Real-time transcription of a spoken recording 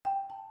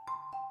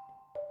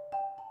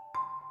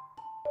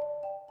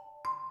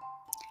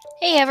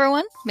Hey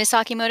everyone, Miss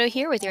Akimoto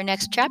here with your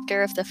next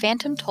chapter of the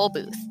Phantom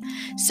Tollbooth.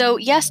 So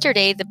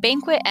yesterday the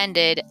banquet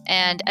ended,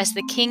 and as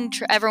the king,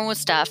 everyone was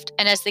stuffed,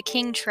 and as the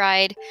king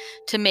tried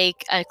to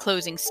make a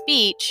closing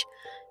speech,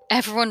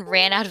 everyone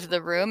ran out of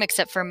the room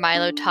except for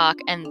Milo, Talk,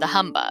 and the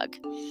Humbug.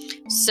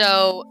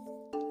 So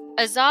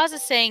Azaz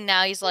is saying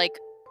now, he's like,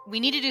 we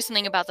need to do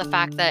something about the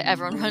fact that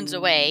everyone runs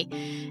away,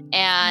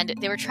 and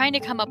they were trying to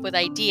come up with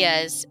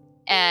ideas.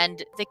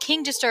 And the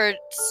king just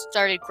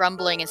started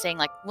grumbling and saying,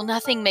 like, well,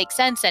 nothing makes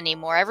sense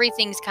anymore.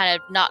 Everything's kind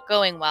of not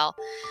going well.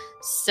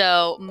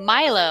 So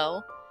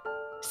Milo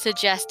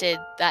suggested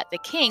that the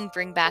king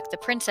bring back the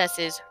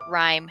princess's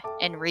rhyme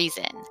and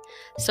reason.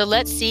 So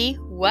let's see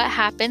what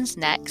happens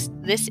next.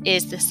 This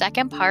is the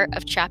second part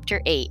of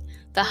Chapter 8,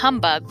 The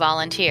Humbug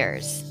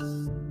Volunteers.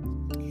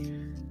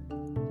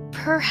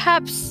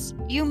 Perhaps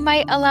you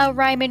might allow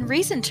rhyme and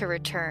reason to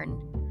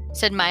return,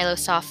 said Milo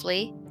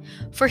softly,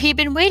 for he'd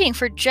been waiting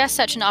for just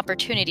such an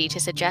opportunity to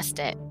suggest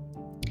it.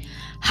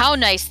 How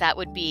nice that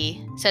would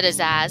be, said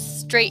Azaz,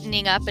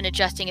 straightening up and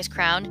adjusting his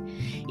crown.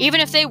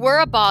 Even if they were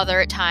a bother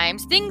at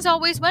times, things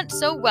always went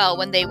so well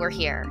when they were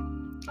here.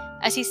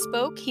 As he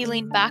spoke, he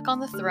leaned back on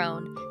the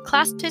throne,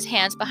 clasped his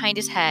hands behind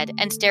his head,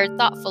 and stared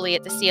thoughtfully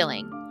at the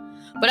ceiling.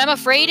 But I'm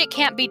afraid it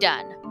can't be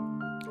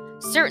done.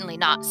 Certainly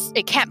not,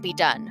 it can't be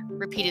done,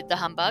 repeated the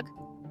Humbug.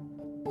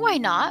 Why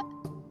not?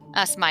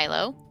 Asked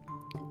Milo.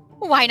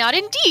 Why not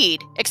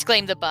indeed?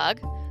 Exclaimed the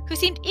Bug, who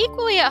seemed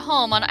equally at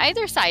home on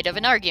either side of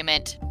an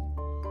argument.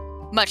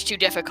 Much too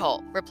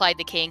difficult, replied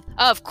the king.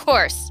 Of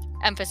course,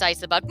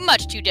 emphasized the Bug,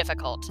 much too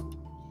difficult.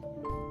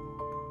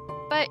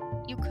 But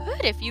you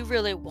could if you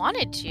really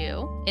wanted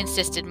to,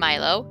 insisted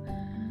Milo.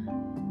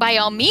 By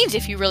all means,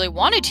 if you really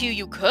wanted to,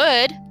 you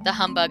could, the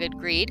Humbug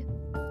agreed.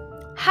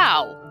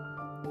 How?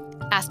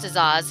 Asked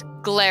Azaz,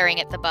 glaring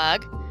at the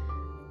Bug.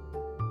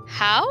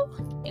 How?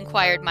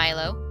 Inquired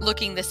Milo,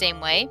 looking the same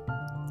way.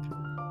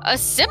 A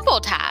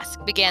simple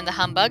task, began the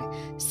Humbug,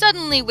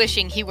 suddenly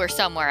wishing he were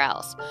somewhere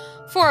else.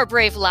 For a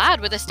brave lad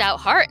with a stout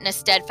heart and a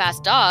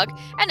steadfast dog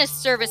and a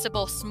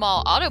serviceable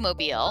small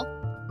automobile.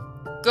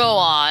 Go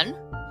on,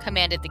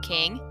 commanded the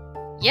king.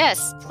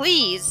 Yes,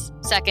 please,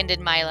 seconded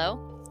Milo.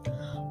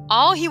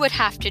 All he would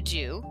have to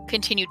do,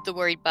 continued the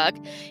worried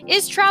Bug,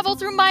 is travel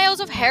through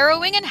miles of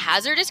harrowing and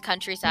hazardous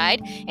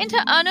countryside,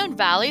 into unknown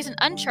valleys and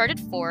uncharted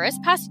forests,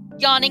 past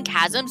yawning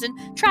chasms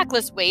and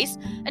trackless wastes,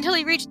 until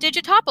he reached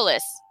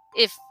Digitopolis.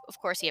 If, of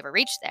course, he ever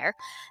reached there.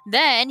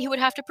 Then he would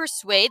have to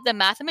persuade the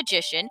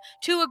mathematician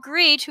to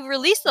agree to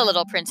release the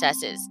little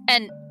princesses.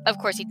 And, of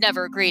course, he'd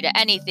never agree to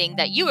anything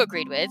that you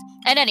agreed with.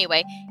 And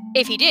anyway,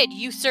 if he did,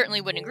 you certainly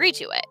wouldn't agree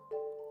to it.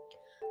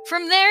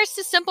 From there, it's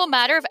the simple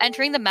matter of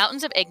entering the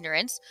mountains of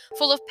ignorance,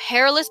 full of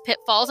perilous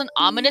pitfalls and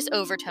ominous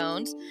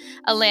overtones,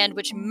 a land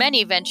which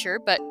many venture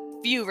but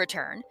few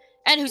return,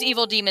 and whose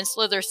evil demons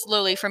slither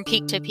slowly from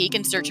peak to peak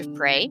in search of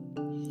prey.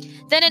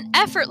 Then an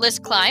effortless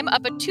climb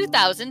up a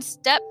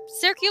 2,000-step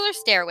circular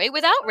stairway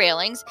without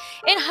railings,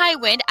 in high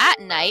wind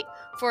at night,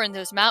 for in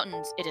those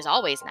mountains it is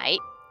always night,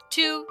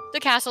 to the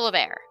Castle of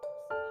Air.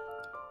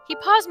 He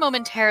paused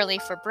momentarily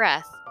for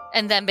breath,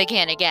 and then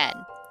began again.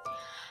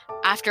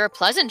 After a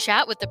pleasant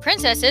chat with the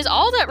princesses,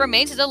 all that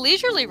remains is a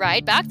leisurely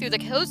ride back through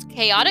those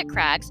chaotic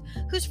crags,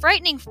 whose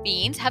frightening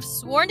fiends have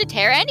sworn to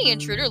tear any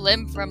intruder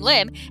limb from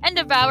limb and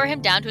devour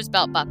him down to his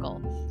belt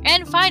buckle.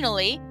 And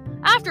finally,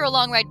 after a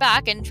long ride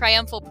back and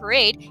triumphal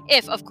parade,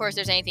 if, of course,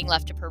 there's anything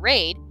left to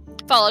parade,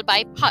 followed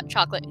by hot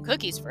chocolate and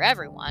cookies for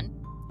everyone,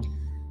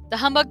 the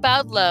Humbug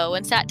bowed low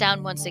and sat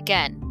down once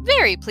again,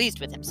 very pleased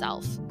with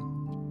himself.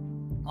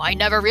 I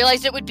never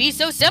realized it would be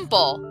so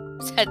simple,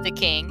 said the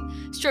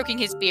king, stroking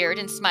his beard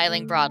and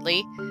smiling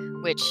broadly,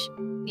 which,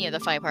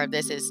 the funny part of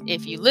this is,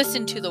 if you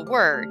listen to the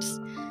words,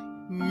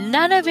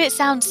 none of it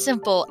sounds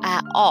simple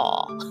at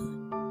all.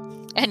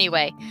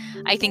 Anyway,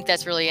 I think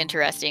that's really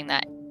interesting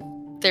that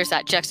there's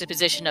that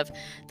juxtaposition of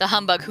the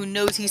Humbug who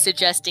knows he's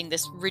suggesting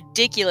this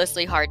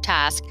ridiculously hard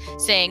task,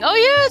 saying, oh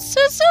yeah, it's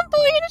so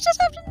simple, you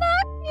just have to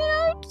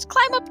not, just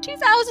climb up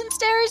 2,000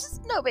 stairs,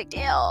 it's no big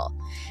deal.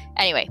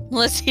 Anyway,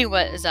 let's see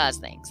what Azaz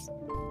thinks.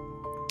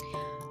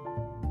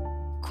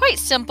 Quite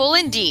simple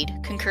indeed,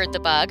 concurred the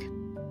Bug.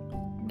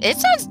 It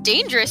sounds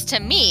dangerous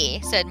to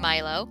me, said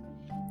Milo.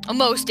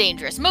 Most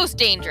dangerous,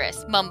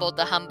 mumbled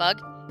the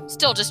Humbug,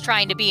 still just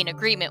trying to be in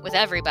agreement with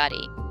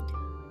everybody.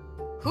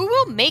 Who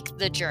will make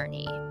the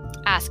journey?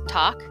 Asked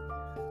Talk,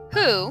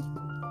 who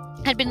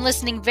had been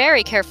listening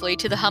very carefully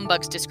to the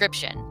Humbug's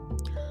description.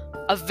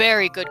 A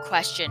very good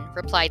question,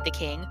 replied the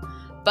king,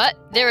 but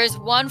there is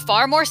one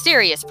far more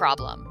serious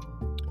problem.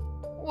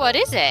 What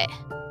is it?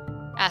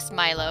 Asked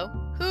Milo,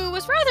 who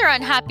was rather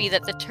unhappy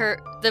with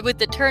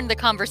the turn the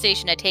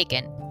conversation had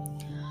taken.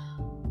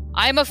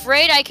 I'm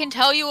afraid I can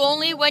tell you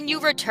only when you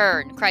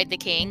return, cried the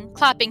king,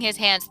 clapping his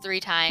hands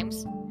 3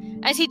 times.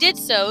 As he did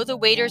so, the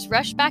waiters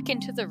rushed back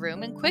into the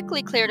room and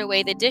quickly cleared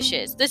away the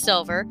dishes, the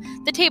silver,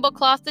 the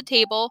tablecloth, the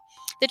table,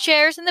 the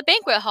chairs in the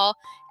banquet hall,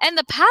 and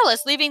the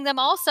palace, leaving them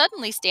all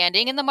suddenly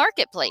standing in the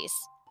marketplace.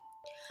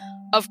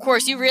 Of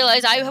course, you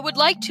realize I would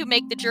like to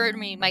make the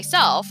journey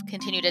myself,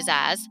 continued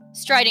Azaz,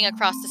 striding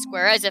across the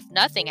square as if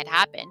nothing had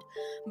happened.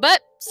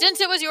 But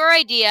since it was your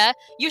idea,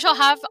 you shall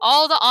have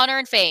all the honor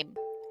and fame.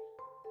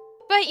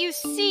 But you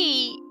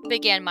see,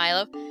 began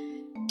Milo.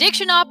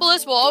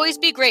 Dictionopolis will always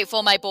be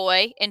grateful, my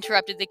boy,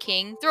 interrupted the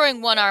king,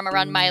 throwing one arm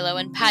around Milo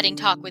and patting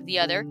Talk with the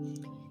other.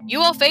 You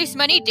will face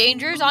many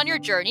dangers on your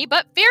journey,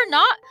 but fear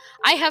not.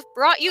 I have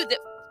brought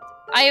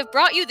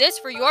you this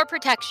for your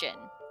protection.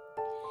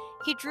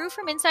 He drew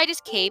from inside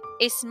his cape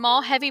a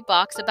small heavy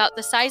box about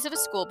the size of a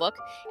schoolbook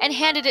and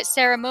handed it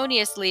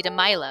ceremoniously to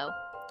Milo.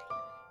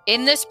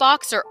 In this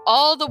box are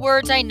all the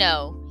words I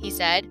know, he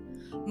said.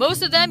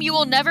 Most of them you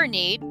will never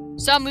need,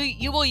 some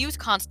you will use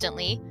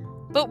constantly,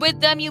 but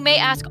with them you may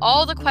ask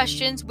all the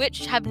questions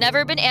which have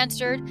never been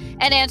answered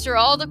and answer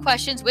all the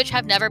questions which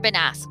have never been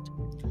asked.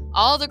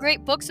 All the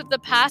great books of the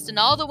past and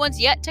all the ones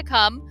yet to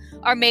come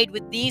are made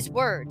with these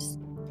words.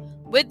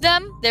 With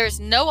them, there is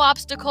no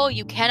obstacle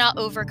you cannot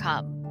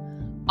overcome.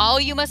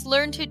 All you must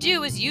learn to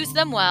do is use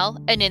them well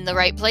and in the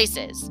right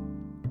places.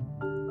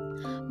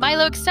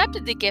 Milo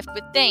accepted the gift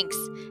with thanks,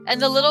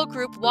 and the little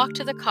group walked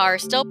to the car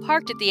still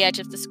parked at the edge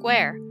of the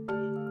square.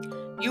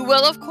 You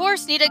will, of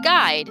course, need a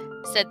guide,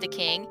 said the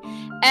king,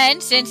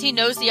 and since he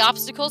knows the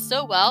obstacles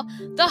so well,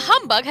 the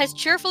humbug has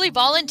cheerfully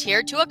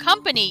volunteered to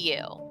accompany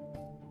you.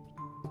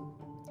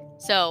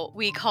 So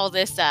we call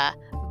this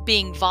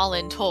being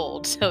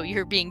voluntold. So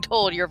you're being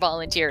told you're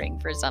volunteering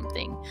for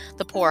something.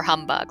 The poor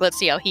humbug. Let's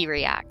see how he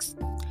reacts.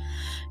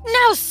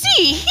 Now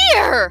see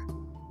here!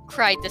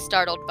 Cried the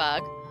startled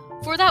bug,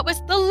 for that was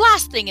the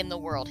last thing in the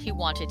world he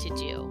wanted to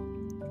do.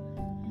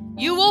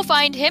 You will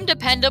find him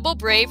dependable,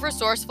 brave,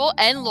 resourceful,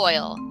 and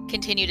loyal,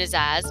 continued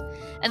Azaz,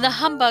 and the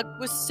humbug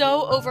was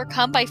so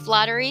overcome by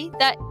flattery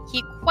that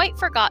he quite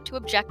forgot to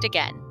object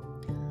again.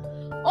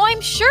 Oh,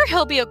 I'm sure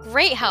he'll be a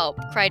great help,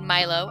 cried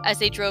Milo as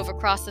they drove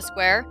across the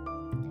square.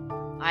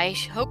 I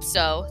hope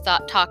so,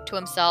 thought Talk to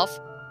himself,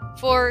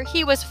 for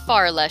he was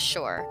far less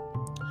sure.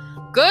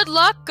 Good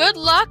luck,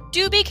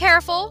 do be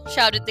careful,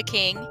 shouted the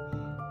king,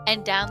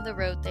 and down the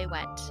road they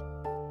went.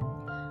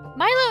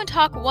 Milo and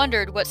Talk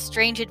wondered what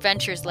strange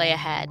adventures lay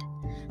ahead.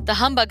 The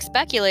humbug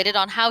speculated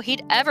on how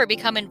he'd ever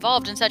become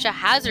involved in such a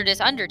hazardous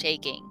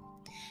undertaking.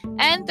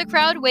 And the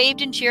crowd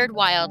waved and cheered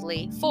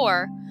wildly,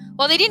 for,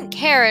 while they didn't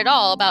care at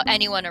all about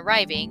anyone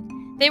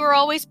arriving, they were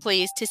always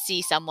pleased to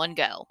see someone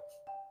go.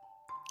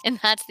 And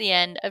that's the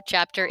end of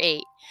Chapter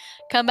 8.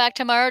 Come back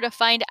tomorrow to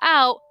find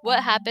out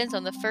what happens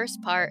on the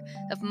first part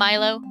of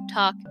Milo,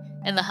 Talk,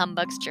 and the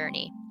Humbug's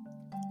journey.